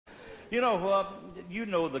You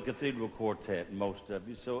know the Cathedral Quartet, most of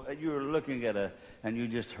you. So you're looking at and you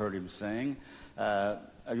just heard him sing. You're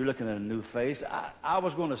looking at a new face. I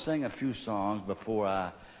was going to sing a few songs before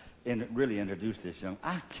I really introduce this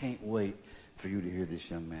I can't wait for you to hear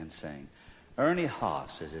this young man sing. Ernie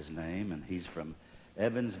Haas is his name, and he's from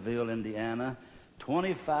Evansville, Indiana.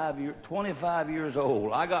 25 years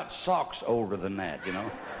old. I got socks older than that,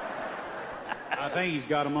 I think he's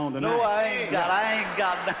got them on tonight. No, I ain't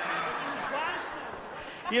got them.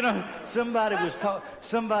 Somebody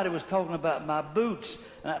was talking about my boots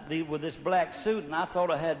with this black suit, and I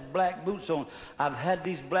thought I had black boots on. I've had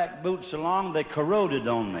these black boots so long they corroded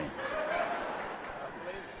on me.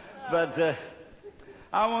 But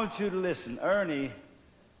I want you to listen. Ernie,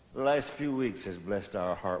 the last few weeks, has blessed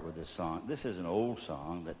our heart with this song. This is an old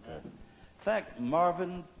song that, in fact,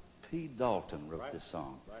 Marvin P. Dalton wrote this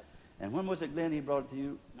song. Right. And when was it, Glenn, he brought it to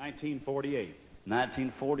you? 1948.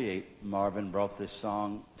 1948, Marvin brought this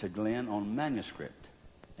song to Glenn on manuscript.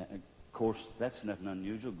 Of course, that's nothing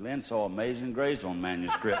unusual. Glenn saw Amazing Grace on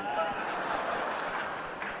manuscript. I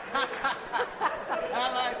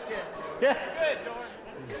like it. Yeah. Good, George.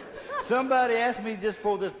 Somebody asked me just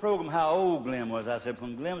before this program how old Glenn was. I said,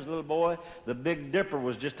 when Glenn was a little boy, the Big Dipper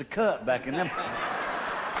was just a cup back in them.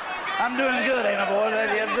 I'm doing good, ain't I, boy?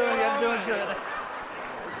 I'm doing good.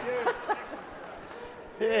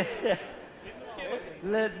 Yeah.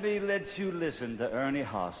 Let me let you listen to Ernie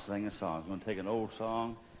Haas sing a song. I'm going to take an old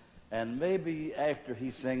song, and maybe after he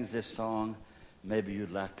sings this song, maybe you'd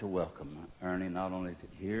like to welcome Ernie not only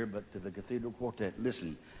here, but to the Cathedral Quartet.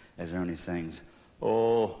 Listen as Ernie sings,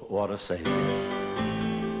 "Oh, What a Savior."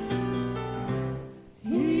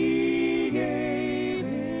 He gave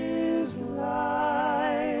his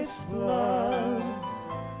life's blood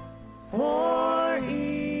for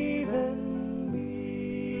even me.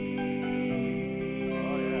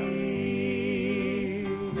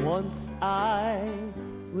 Once I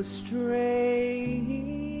was straying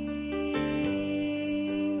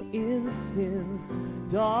in sin's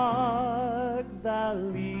dark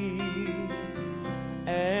valley,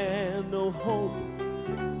 and no hope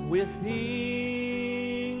within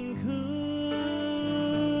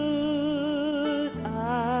could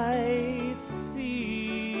I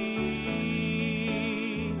see.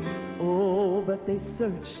 Oh, but they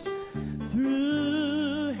searched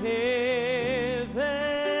through heaven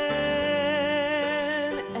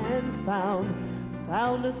and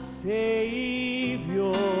found a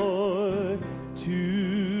Savior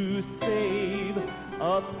to save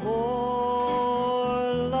a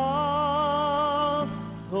poor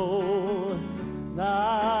lost soul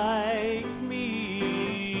like me.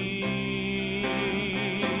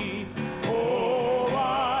 Oh,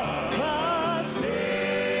 what a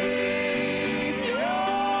Savior!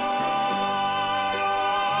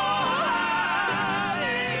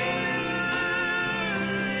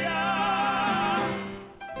 Hallelujah!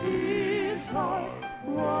 His heart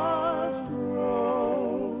was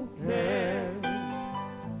broken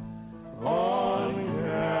on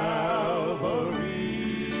Calvary.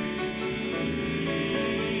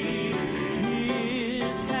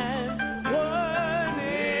 His hands were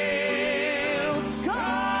nail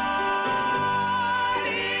scarred,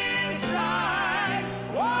 inside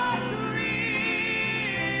was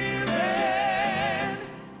riven.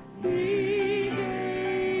 He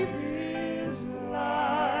gave his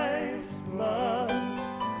life's blood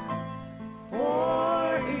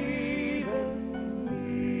for even me.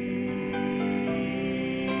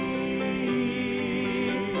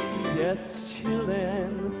 Death's chill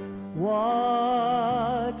and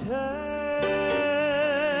waters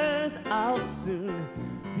I'll soon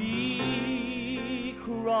be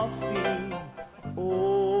crossing.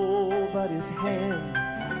 Oh, but his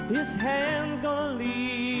hand's gonna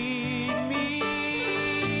lead me.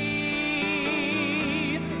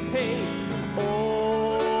 Say,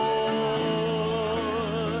 oh,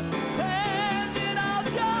 and then I'll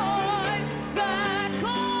join that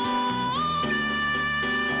chorus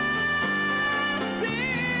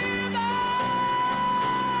in the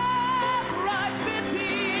bright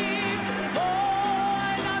city. Oh,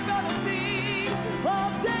 and I'm gonna sing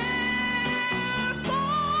of there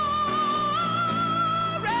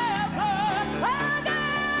forever and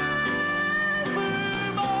ever.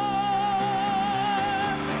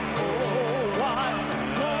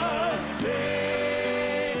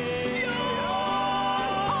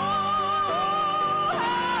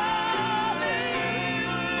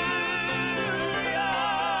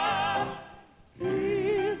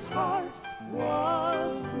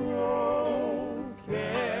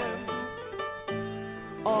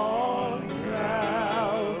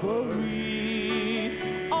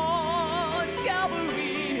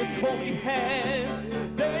 holy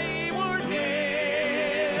hands, they were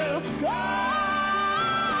nailed. Side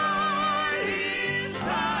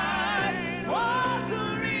inside was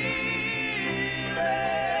riven.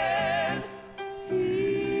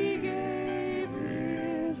 He gave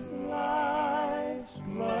his life's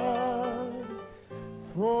blood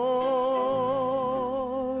for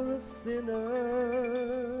a sinner.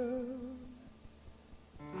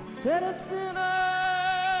 I said a sinner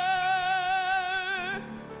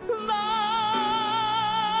like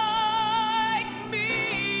me.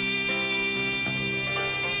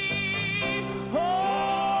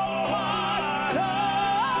 Oh, what a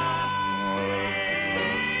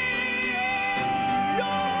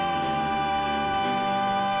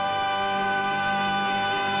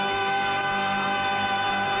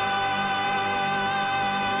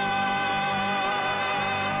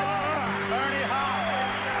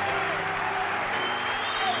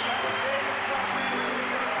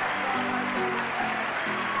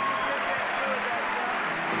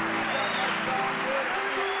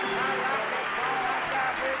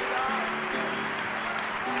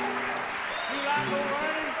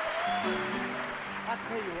I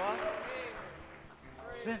tell you what,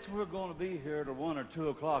 since we're going to be here till 1 or 2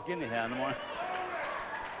 o'clock anyhow in the morning,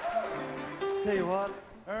 tell you what,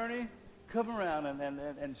 Ernie, come around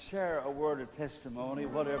and share a word of testimony,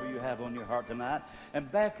 whatever you have on your heart tonight, and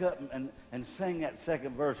back up and sing that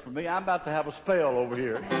second verse for me. I'm about to have a spell over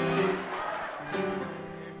here.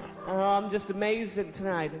 I'm just amazed at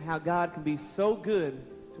tonight at how God can be so good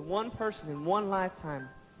to one person in one lifetime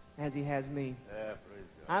as he has me. Yeah, praise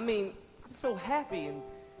God. I mean, I'm so happy and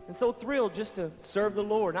so thrilled just to serve the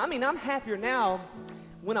Lord. I mean, I'm happier now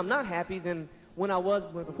when I'm not happy than when I was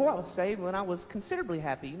before I was saved, when I was considerably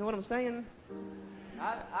happy. You know what I'm saying?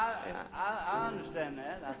 I understand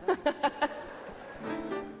that. I think.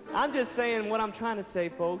 I'm just saying what I'm trying to say,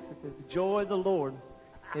 folks, that the joy of the Lord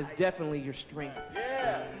is definitely your strength.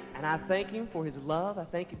 Yeah. And I thank him for his love. I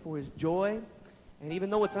thank him for his joy. And even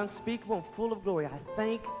though it's unspeakable and full of glory, I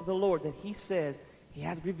thank the Lord that he says he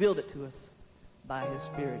has revealed it to us by his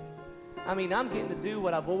Spirit. I mean, I'm getting to do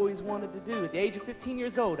what I've always wanted to do. At the age of 15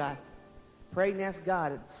 years old, I prayed and asked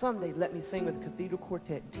God, someday let me sing with the Cathedral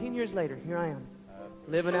Quartet. 10 years later, here I am,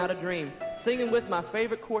 living out a dream, singing with my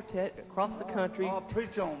favorite quartet across the country. Oh,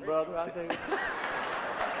 preach on, brother. I tell you.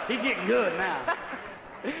 He's getting good now.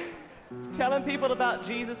 Telling people about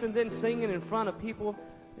Jesus and then singing in front of people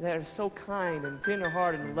that are so kind and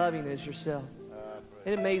tender-hearted and loving as yourself.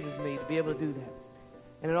 It amazes me to be able to do that.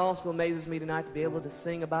 And it also amazes me tonight to be able to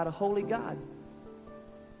sing about a holy God.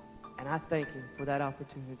 And I thank him for that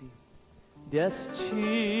opportunity. Just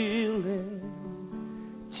chillin',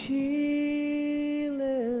 chillin',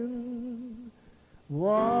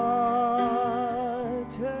 waters,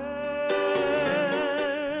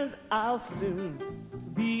 I'll soon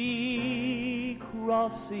be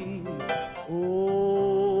crossing.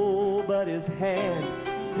 Oh, but his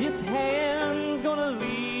hand's gonna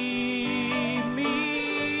lead me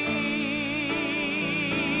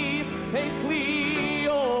safely.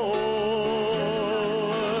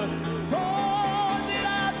 Oh, did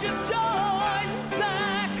I just join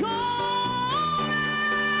that chorus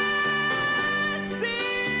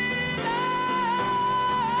in that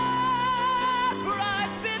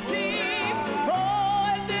bright city?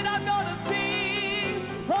 Oh, and then I'm gonna sing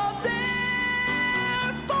of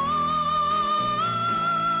there forever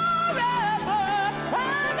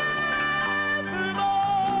and ever.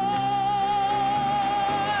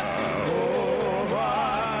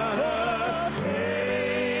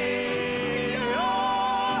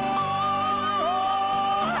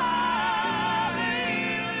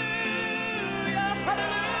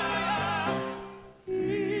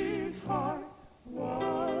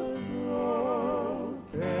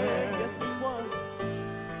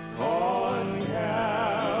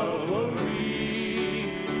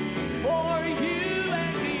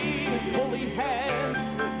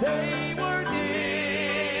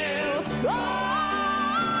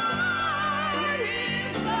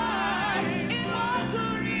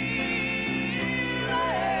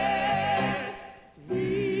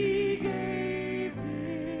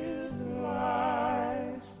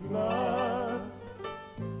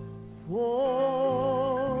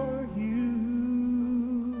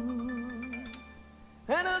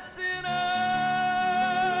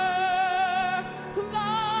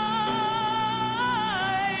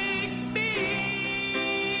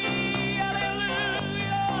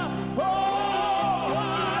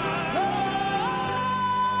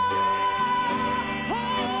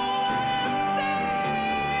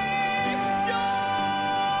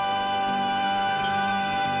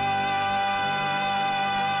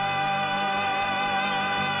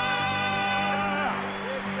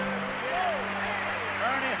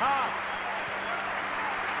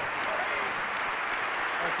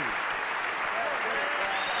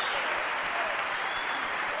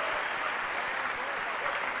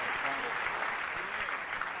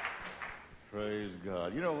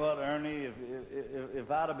 God. You know what, Ernie?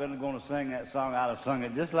 If I'd have been going to sing that song, I'd have sung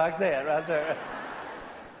it just like that right there.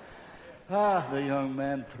 The young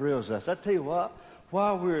man thrills us. I tell you what,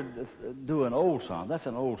 while we're doing old song, that's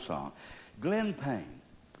an old song. Glenn Payne,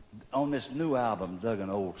 on this new album, dug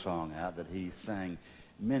an old song out that he sang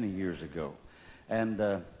many years ago. And,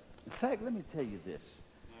 in fact, let me tell you this.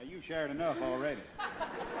 Now, you shared enough already.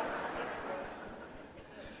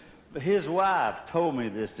 His wife told me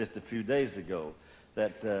this just a few days ago,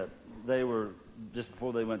 that they were, just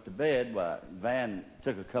before they went to bed, Van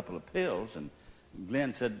took a couple of pills, and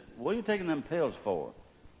Glenn said, "What are you taking them pills for?"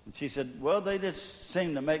 And she said, "Well, they just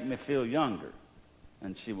seem to make me feel younger."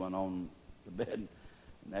 And she went on to bed.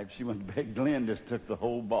 And after she went to bed, Glenn just took the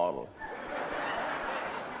whole bottle.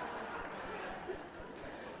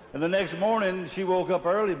 And the next morning, she woke up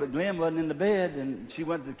early, but Glenn wasn't in the bed, and she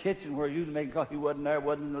went to the kitchen where you make coffee. He wasn't there,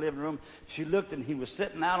 wasn't in the living room. She looked, and he was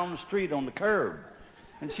sitting out on the street on the curb.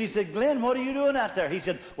 And she said, "Glenn, what are you doing out there?" He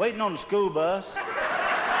said, "Waiting on the school bus."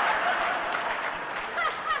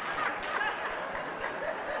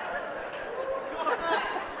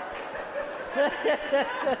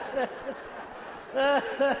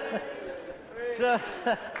 So